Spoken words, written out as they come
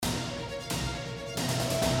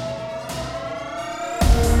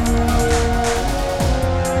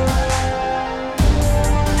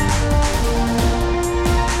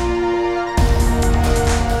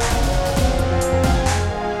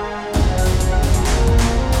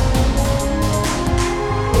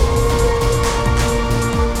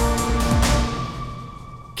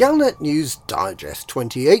Galnet News Digest,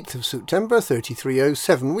 28th of September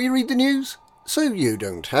 3307. We read the news so you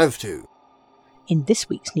don't have to. In this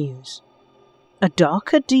week's news, a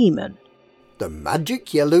darker demon, The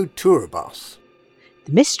Magic Yellow Tour Bus,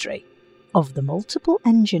 the mystery of the multiple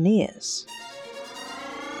engineers.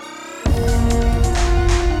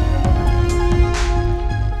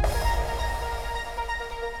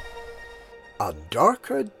 A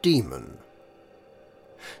Darker Demon.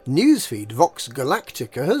 Newsfeed Vox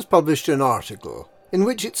Galactica has published an article in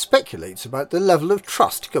which it speculates about the level of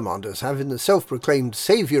trust commanders have in the self-proclaimed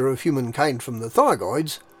saviour of humankind from the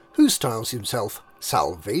Thargoids, who styles himself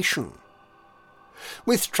Salvation.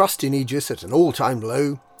 With trust in Aegis at an all-time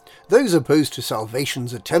low, those opposed to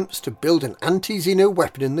Salvation's attempts to build an anti-Xeno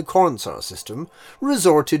weapon in the Corensar system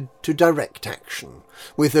resorted to direct action,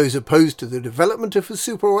 with those opposed to the development of a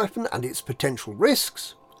superweapon and its potential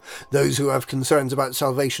risks, those who have concerns about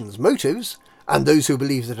Salvation's motives, and those who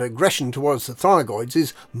believe that aggression towards the Thargoids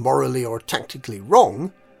is morally or tactically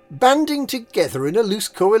wrong, banding together in a loose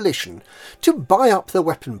coalition to buy up the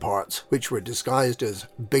weapon parts which were disguised as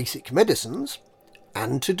basic medicines,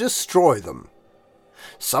 and to destroy them.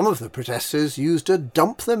 Some of the protesters used a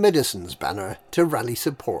Dump the Medicines banner to rally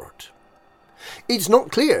support. It's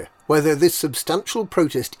not clear whether this substantial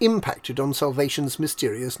protest impacted on Salvation's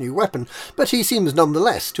mysterious new weapon, but he seems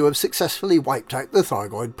nonetheless to have successfully wiped out the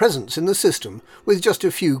Thargoid presence in the system, with just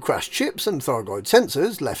a few crashed ships and Thargoid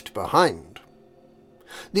sensors left behind.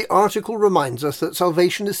 The article reminds us that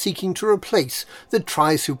Salvation is seeking to replace the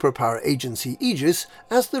Tri-Superpower Agency Aegis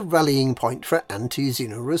as the rallying point for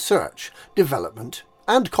anti-Xeno research, development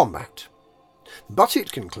and combat. But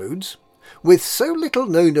it concludes, with so little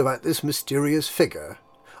known about this mysterious figure,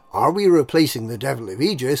 are we replacing the Devil of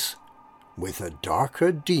Aegis with a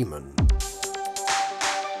darker demon?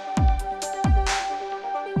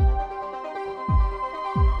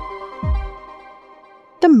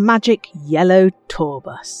 The Magic Yellow Tour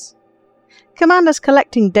Bus. Commanders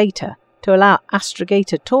collecting data to allow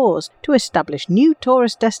Astrogator tours to establish new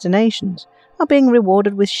tourist destinations are being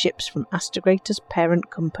rewarded with ships from Astrogator's parent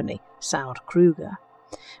company, Saud Kruger.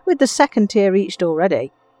 With the second tier reached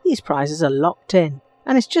already, these prizes are locked in,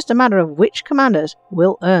 and it's just a matter of which commanders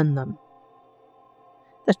will earn them.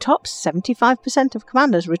 The top 75% of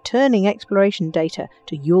commanders returning exploration data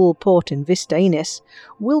to Yule Port in Vistanis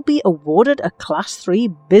will be awarded a Class 3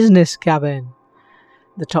 business cabin.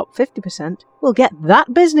 The top 50% will get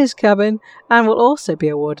that business cabin and will also be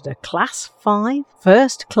awarded a Class 5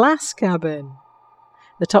 first class cabin.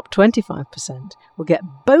 The top 25% will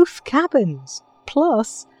get both cabins,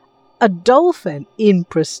 plus a dolphin in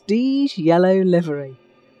prestige yellow livery.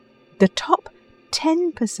 The top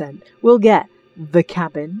 10% will get the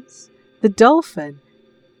cabins, the dolphin,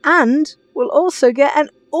 and will also get an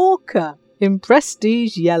orca in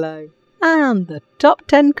prestige yellow. And the top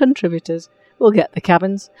 10 contributors will get the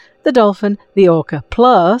cabins, the dolphin, the orca,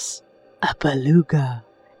 plus a beluga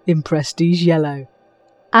in prestige yellow.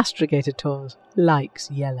 Astrogator Tours likes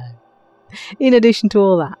yellow. In addition to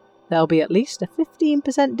all that, there'll be at least a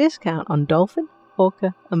 15% discount on dolphin,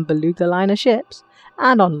 orca and beluga liner ships,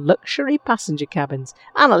 and on luxury passenger cabins,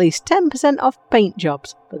 and at least 10% off paint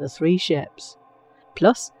jobs for the 3 ships.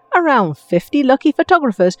 Plus, around 50 lucky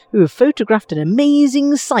photographers who have photographed an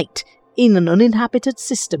amazing sight in an uninhabited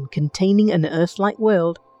system containing an Earth-like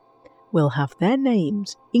world will have their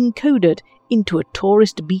names encoded into a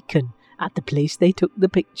tourist beacon at the place they took the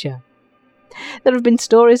picture. There have been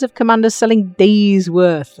stories of commanders selling days'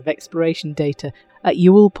 worth of exploration data at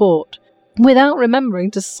Yule Port without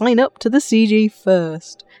remembering to sign up to the CG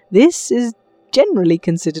first. This is generally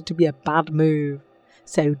considered to be a bad move,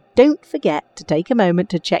 so don't forget to take a moment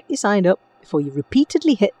to check you signed up before you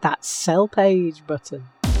repeatedly hit that sell page button.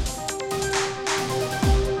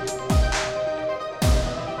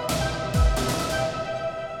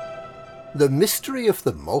 The Mystery of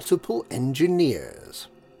the Multiple Engineers.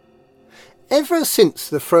 Ever since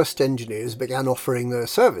the first engineers began offering their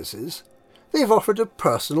services, they've offered a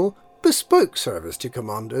personal, bespoke service to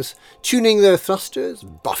commanders, tuning their thrusters,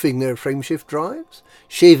 buffing their frameshift drives,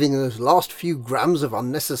 shaving those last few grams of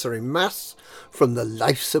unnecessary mass from the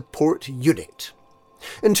life support unit.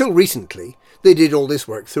 Until recently, they did all this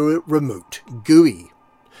work through a remote GUI.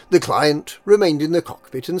 The client remained in the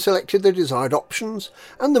cockpit and selected the desired options,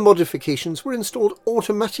 and the modifications were installed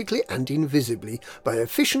automatically and invisibly by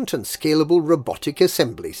efficient and scalable robotic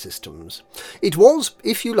assembly systems. It was,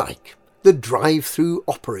 if you like, the drive-through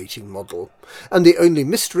operating model, and the only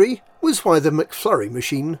mystery was why the McFlurry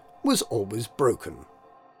machine was always broken.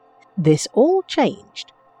 This all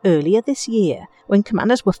changed earlier this year when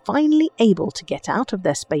commanders were finally able to get out of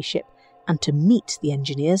their spaceship and to meet the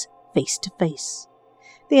engineers face to face.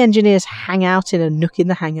 The engineers hang out in a nook in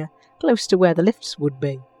the hangar, close to where the lifts would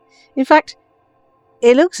be. In fact,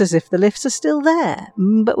 it looks as if the lifts are still there,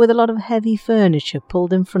 but with a lot of heavy furniture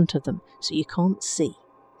pulled in front of them, so you can't see.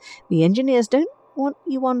 The engineers don't want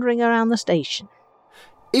you wandering around the station.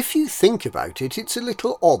 If you think about it, it's a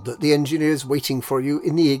little odd that the engineer's waiting for you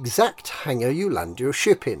in the exact hangar you land your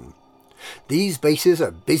ship in. These bases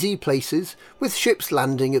are busy places, with ships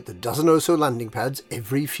landing at the dozen or so landing pads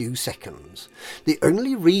every few seconds. The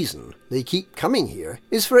only reason they keep coming here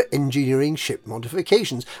is for engineering ship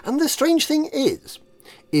modifications, and the strange thing is,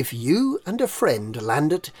 if you and a friend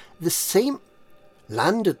land at the same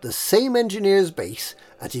engineer's base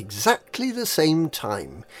at exactly the same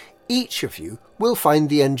time, each of you will find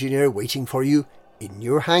the engineer waiting for you in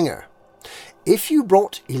your hangar. If you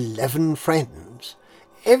brought 11 friends,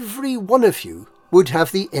 every one of you would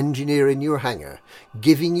have the engineer in your hangar,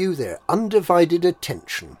 giving you their undivided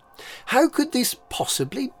attention. How could this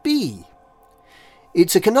possibly be?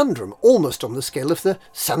 It's a conundrum almost on the scale of the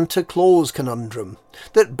Santa Claus conundrum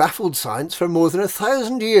that baffled science for more than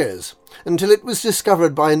 1,000 years, until it was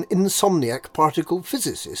discovered by an insomniac particle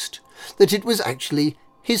physicist that it was actually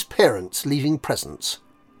his parents leaving presents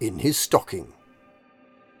in his stocking.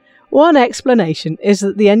 One explanation is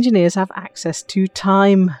that the engineers have access to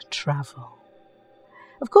time travel.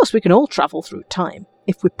 Of course, we can all travel through time.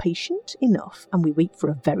 If we're patient enough and we wait for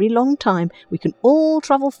a very long time, we can all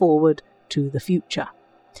travel forward to the future.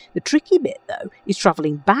 The tricky bit, though, is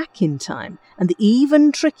travelling back in time, and the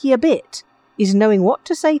even trickier bit is knowing what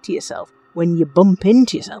to say to yourself when you bump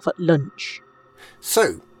into yourself at lunch.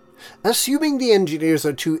 So, assuming the engineers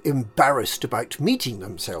are too embarrassed about meeting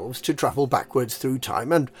themselves to travel backwards through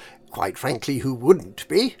time, and quite frankly, who wouldn't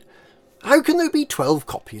be, how can there be 12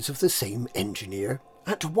 copies of the same engineer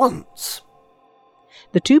at once?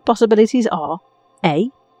 The two possibilities are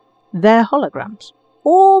A, they're holograms,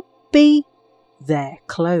 or B, they're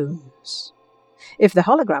clones. If they're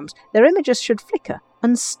holograms, their images should flicker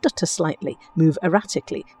and stutter slightly, move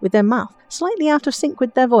erratically with their mouth slightly out of sync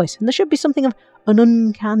with their voice, and there should be something of an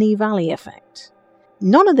uncanny valley effect.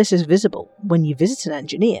 None of this is visible when you visit an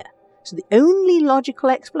engineer, so the only logical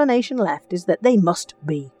explanation left is that they must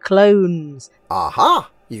be clones. Aha,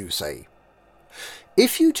 you say.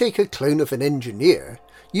 If you take a clone of an engineer,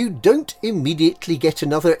 you don't immediately get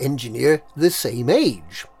another engineer the same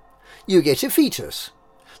age. You get a fetus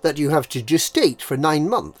that you have to gestate for 9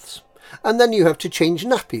 months, and then you have to change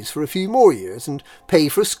nappies for a few more years and pay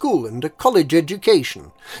for school and a college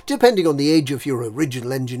education. Depending on the age of your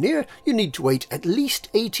original engineer, you need to wait at least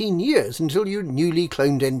 18 years until your newly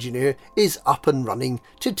cloned engineer is up and running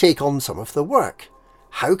to take on some of the work.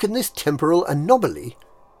 How can this temporal anomaly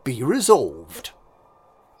be resolved?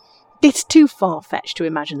 It's too far-fetched to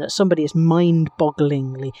imagine that somebody is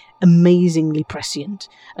mind-bogglingly, amazingly prescient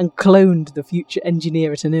and cloned the future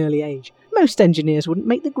engineer at an early age. Most engineers wouldn't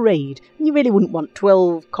make the grade, and you really wouldn't want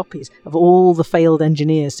 12 copies of all the failed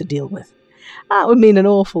engineers to deal with. That would mean an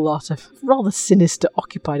awful lot of rather sinister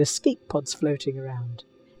occupied escape pods floating around.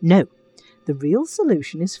 No, the real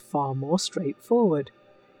solution is far more straightforward.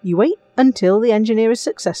 You wait until the engineer is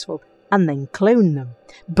successful and then clone them.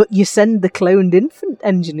 But you send the cloned infant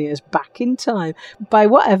engineers back in time by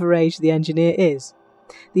whatever age the engineer is.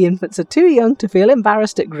 The infants are too young to feel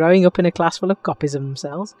embarrassed at growing up in a class full of copies of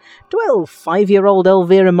themselves. 12 5-year-old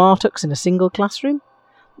Elvira Martucks in a single classroom?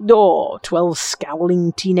 Or 12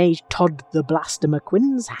 scowling teenage Todd the Blaster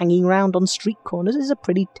McQuins hanging round on street corners is a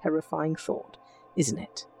pretty terrifying thought, isn't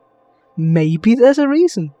it? Maybe there's a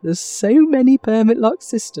reason there's so many permit lock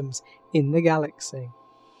systems in the galaxy.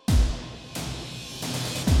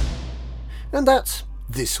 And that's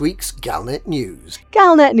this week's Galnet News.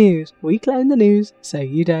 Galnet News. We clone the news so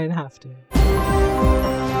you don't have to.